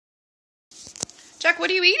Jack,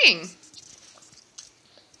 what are you eating?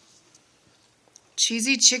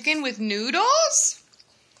 Cheesy chicken with noodles?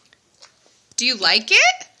 Do you like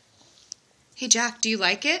it? Hey, Jack, do you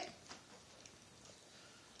like it?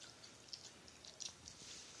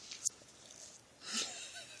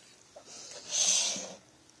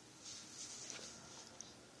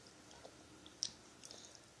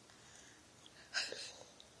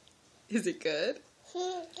 Is it good?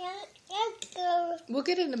 We'll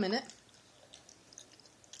get it in a minute.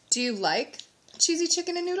 Do you like cheesy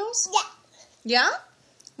chicken and noodles? Yeah. Yeah?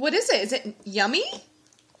 What is it? Is it yummy?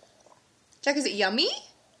 Jack, is it yummy?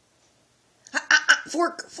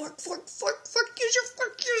 Fork, fork, fork, fork, fork. Use your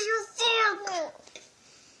fork, use your fork.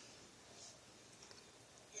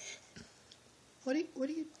 What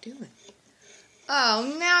are you doing?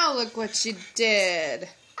 Oh, now look what you did.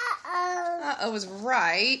 Uh-oh was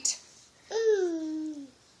right.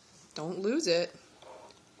 Don't lose it.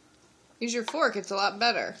 Use your fork, it's a lot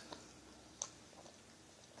better.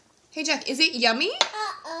 Hey, Jack, is it yummy?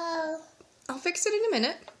 I'll fix it in a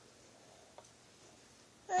minute.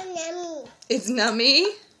 Nummy. It's nummy?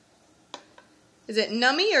 Is it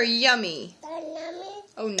nummy or yummy? Nummy.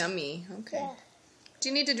 Oh, nummy. Okay. Yeah. Do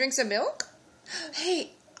you need to drink some milk?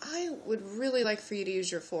 Hey, I would really like for you to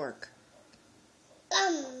use your fork.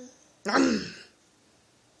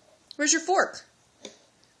 Where's your fork?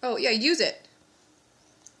 Oh, yeah, use it.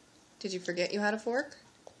 Did you forget you had a fork?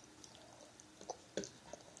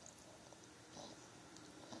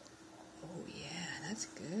 Oh, yeah, that's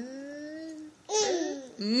good.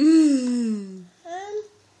 Mmm.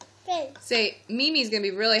 Say, Mimi's going to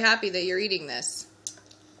be really happy that you're eating this.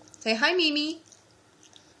 Say, hi, Mimi.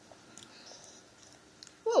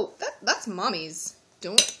 Whoa, that's Mommy's.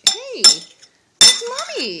 Hey, that's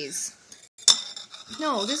Mommy's.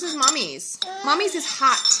 No, this is Mommy's. Mommy's is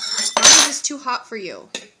hot. Mommy's is too hot for you.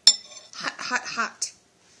 Hot, hot, hot.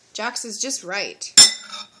 Jack's is just right.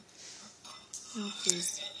 No,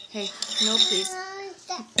 please. Hey, no, please.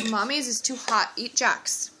 Mommy's is too hot. Eat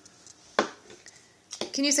Jack's.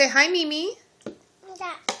 Can you say hi, Mimi?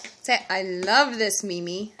 Say, I love this,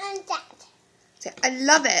 Mimi. Say, I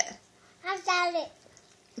love it.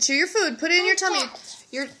 Chew your food. Put it in your tummy.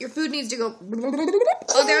 Your food needs to go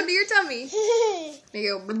all down to your tummy. There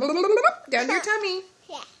you go. Down to your tummy.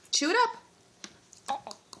 Chew it up.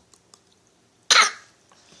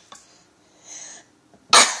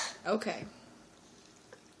 Okay.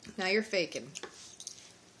 Now you're faking.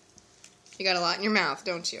 You got a lot in your mouth,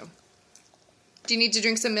 don't you? Do you need to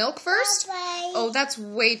drink some milk first? Oh, that's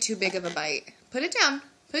way too big of a bite. Put it down.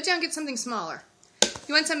 Put it down, get something smaller.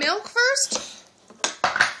 You want some milk first?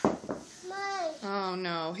 Oh,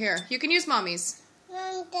 no. Here, you can use Mommy's.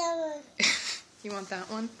 You want that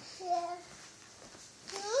one? Yeah.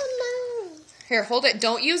 Here, hold it.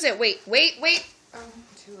 Don't use it. Wait. Oh,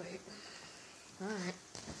 too late. All right.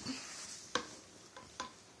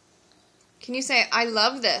 Can you say, I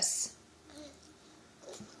love this?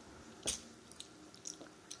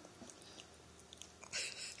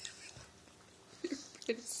 You're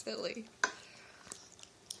pretty silly.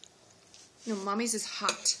 No, Mommy's is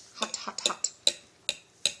hot. Hot, hot, hot.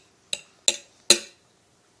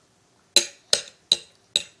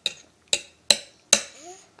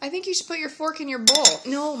 I think you should put your fork in your bowl.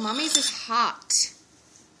 No, Mommy's is hot.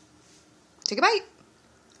 Take a bite.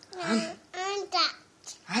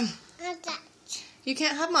 You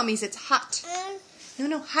can't have Mommy's. It's hot.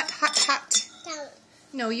 No, hot, hot, hot.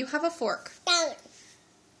 No, you have a fork.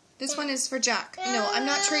 This one is for Jack. No, I'm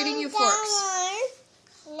not trading you forks.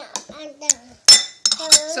 No, I'm done.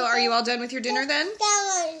 So are you all done with your dinner then?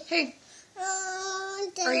 Hey,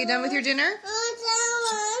 are you done with your dinner?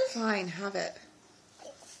 Fine, have it.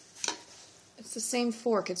 It's the same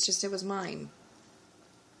fork, it's just it was mine.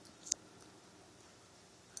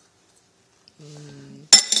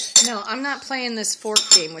 No, I'm not playing this fork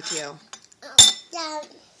game with you.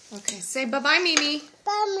 Okay, say bye-bye, Mimi.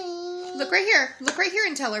 Bye, Mimi. Look right here. Look right here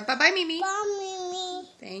and tell her. Bye-bye, Mimi. Bye, Mimi.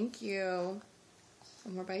 Thank you.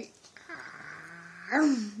 One more bite.